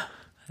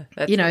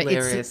 That's you know,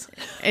 hilarious.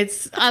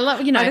 it's, I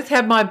love, you know. I just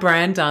had my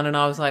brand done and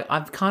I was like,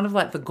 I'm kind of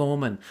like the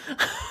Gorman.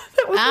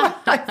 That was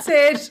what I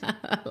said.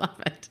 I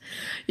love it.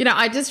 You know,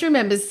 I just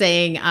remember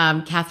seeing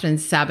Catherine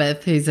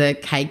Sabbath, who's a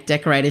cake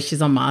decorator.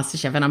 She's on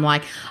MasterChef. And I'm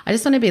like, I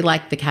just want to be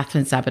like the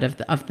Catherine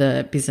Sabbath of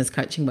the business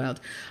coaching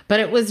world. But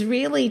it was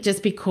really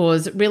just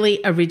because really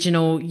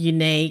original,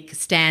 unique,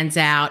 stands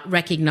out,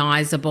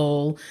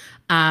 recognizable,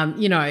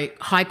 you know,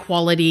 high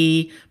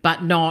quality,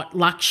 but not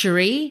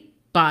luxury,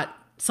 but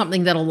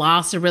something that'll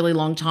last a really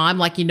long time.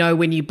 Like, you know,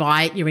 when you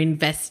buy it, you're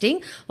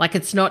investing. Like,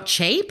 it's not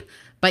cheap,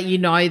 but you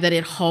know that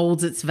it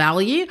holds its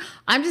value.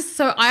 I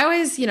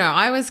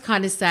always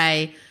kind of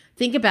say,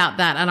 think about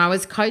that. And I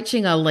was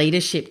coaching a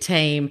leadership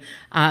team,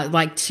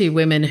 like 2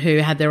 women who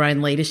had their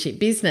own leadership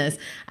business.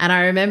 And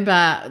I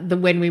remember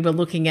when we were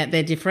looking at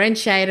their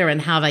differentiator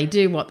and how they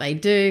do what they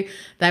do,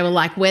 they were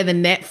like, we're the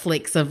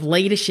Netflix of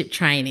leadership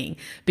training,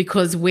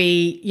 because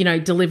we, you know,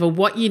 deliver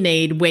what you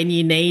need when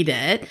you need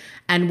it.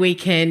 And we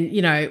can,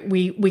 you know,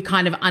 we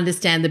kind of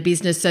understand the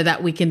business so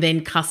that we can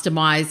then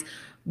customize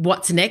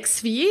what's next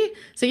for you.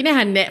 So you know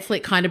how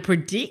Netflix kind of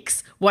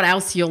predicts what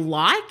else you'll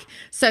like?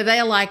 So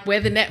they're like,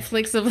 we're the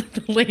Netflix of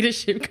the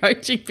leadership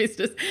coaching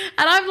business.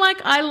 And I'm like,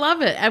 I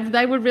love it. And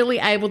they were really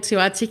able to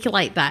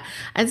articulate that.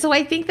 And so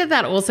I think that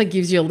that also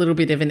gives you a little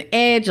bit of an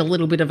edge, a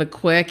little bit of a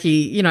quirky,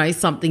 you know,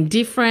 something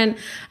different.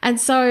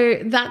 And so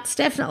that's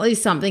definitely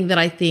something that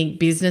I think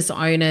business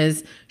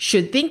owners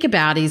should think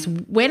about, is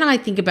when I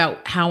think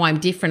about how I'm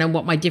different and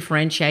what my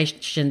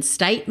differentiation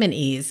statement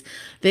is,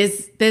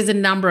 there's a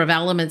number of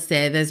elements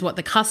there. There's what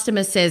the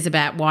customer says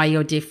about why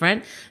you're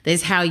different.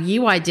 There's how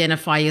you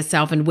identify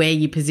yourself and where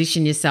you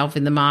position yourself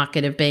in the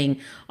market of being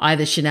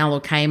either Chanel or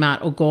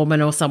Kmart or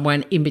Gorman or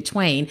somewhere in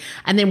between.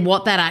 And then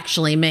what that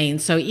actually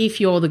means. So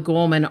if you're the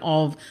Gorman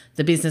of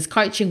the business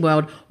coaching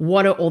world,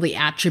 what are all the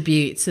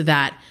attributes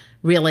that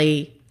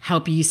really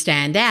help you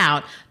stand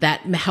out,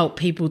 that help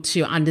people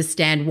to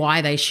understand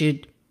why they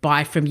should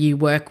buy from you,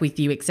 work with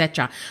you,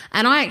 etc.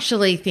 And I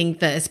actually think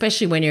that,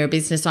 especially when you're a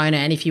business owner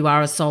and if you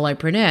are a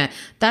solopreneur,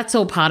 that's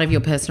all part of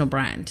your personal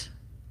brand.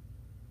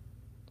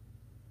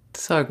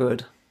 So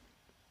good.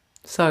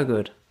 So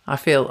good. I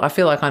feel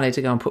like I need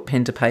to go and put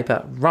pen to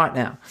paper right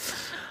now.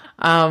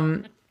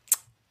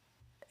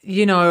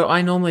 You know,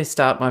 I normally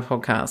start my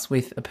podcast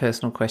with a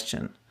personal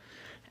question,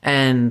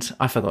 and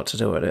I forgot to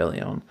do it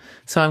early on.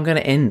 So I'm going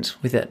to end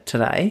with it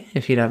today,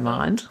 if you don't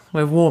mind.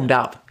 We're warmed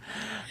up.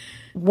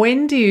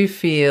 When do you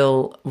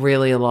feel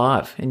really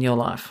alive in your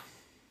life?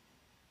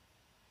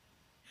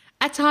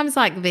 At times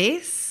like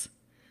this,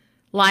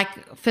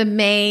 like for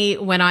me,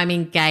 when I'm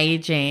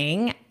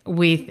engaging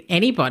with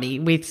anybody,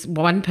 with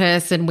one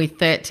person, with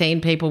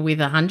 13 people, with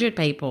 100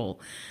 people,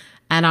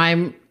 and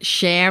I'm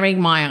sharing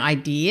my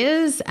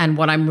ideas and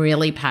what I'm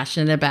really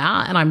passionate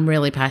about, and I'm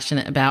really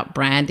passionate about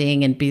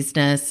branding and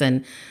business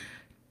and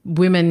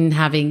women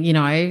having, you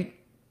know,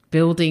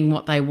 building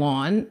what they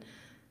want,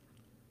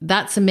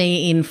 that's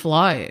me in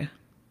flow.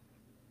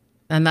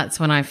 And that's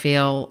when I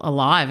feel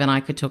alive, and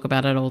I could talk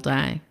about it all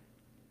day.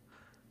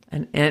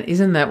 And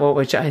isn't that what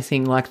we're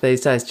chasing like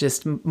these days?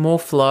 Just more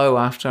flow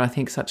after, I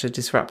think, such a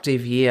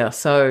disruptive year.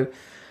 So,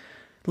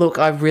 look,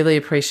 I really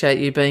appreciate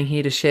you being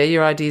here to share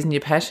your ideas and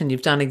your passion.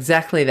 You've done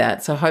exactly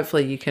that. So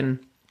hopefully you can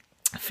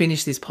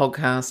finish this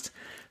podcast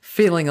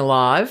feeling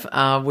alive.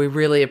 We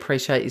really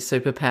appreciate your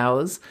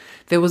superpowers.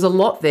 There was a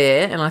lot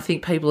there, and I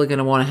think people are going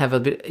to want to have a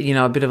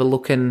bit of a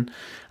look and,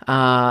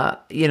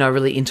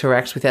 really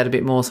interact with that a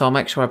bit more. So I'll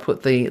make sure I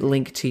put the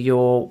link to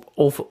your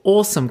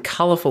awesome,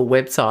 colourful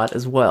website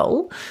as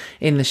well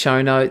in the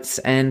show notes,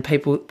 and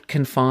people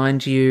can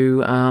find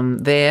you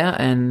there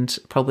and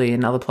probably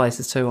in other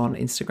places too, on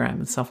Instagram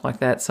and stuff like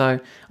that. So,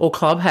 or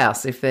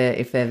Clubhouse if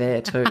they're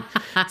there too.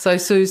 So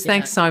Suze,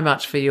 thanks so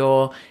much for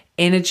your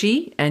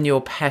energy and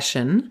your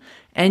passion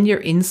and your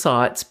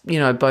insights,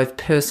 both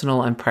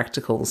personal and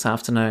practical this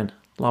afternoon.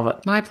 Love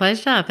it. My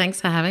pleasure.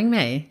 Thanks for having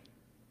me.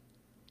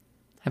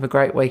 Have a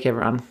great week,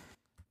 everyone.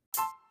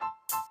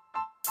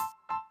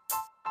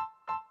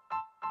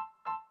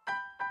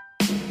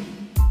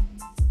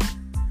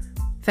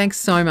 Thanks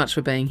so much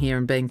for being here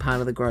and being part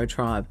of the Grow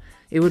Tribe.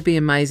 It would be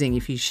amazing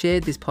if you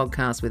shared this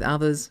podcast with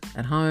others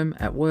at home,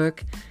 at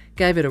work,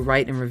 gave it a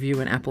rate and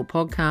review in Apple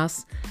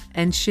Podcasts,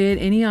 and shared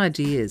any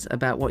ideas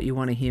about what you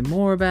want to hear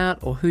more about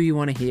or who you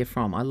want to hear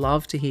from. I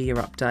love to hear your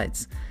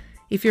updates.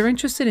 If you're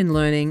interested in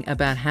learning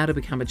about how to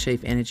become a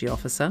Chief Energy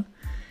Officer,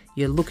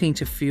 you're looking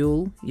to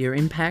fuel your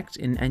impact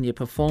and your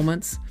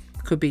performance,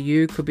 could be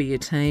you, could be your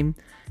team,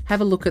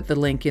 have a look at the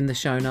link in the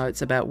show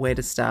notes about where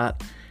to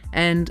start.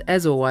 And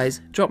as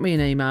always, drop me an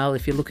email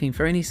if you're looking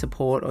for any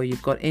support or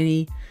you've got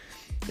any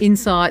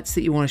insights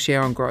that you want to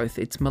share on growth.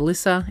 It's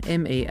Melissa,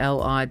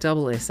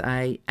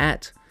 MELISSA,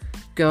 at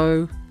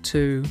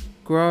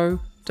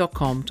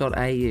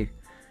go2grow.com.au.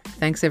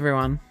 Thanks,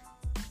 everyone.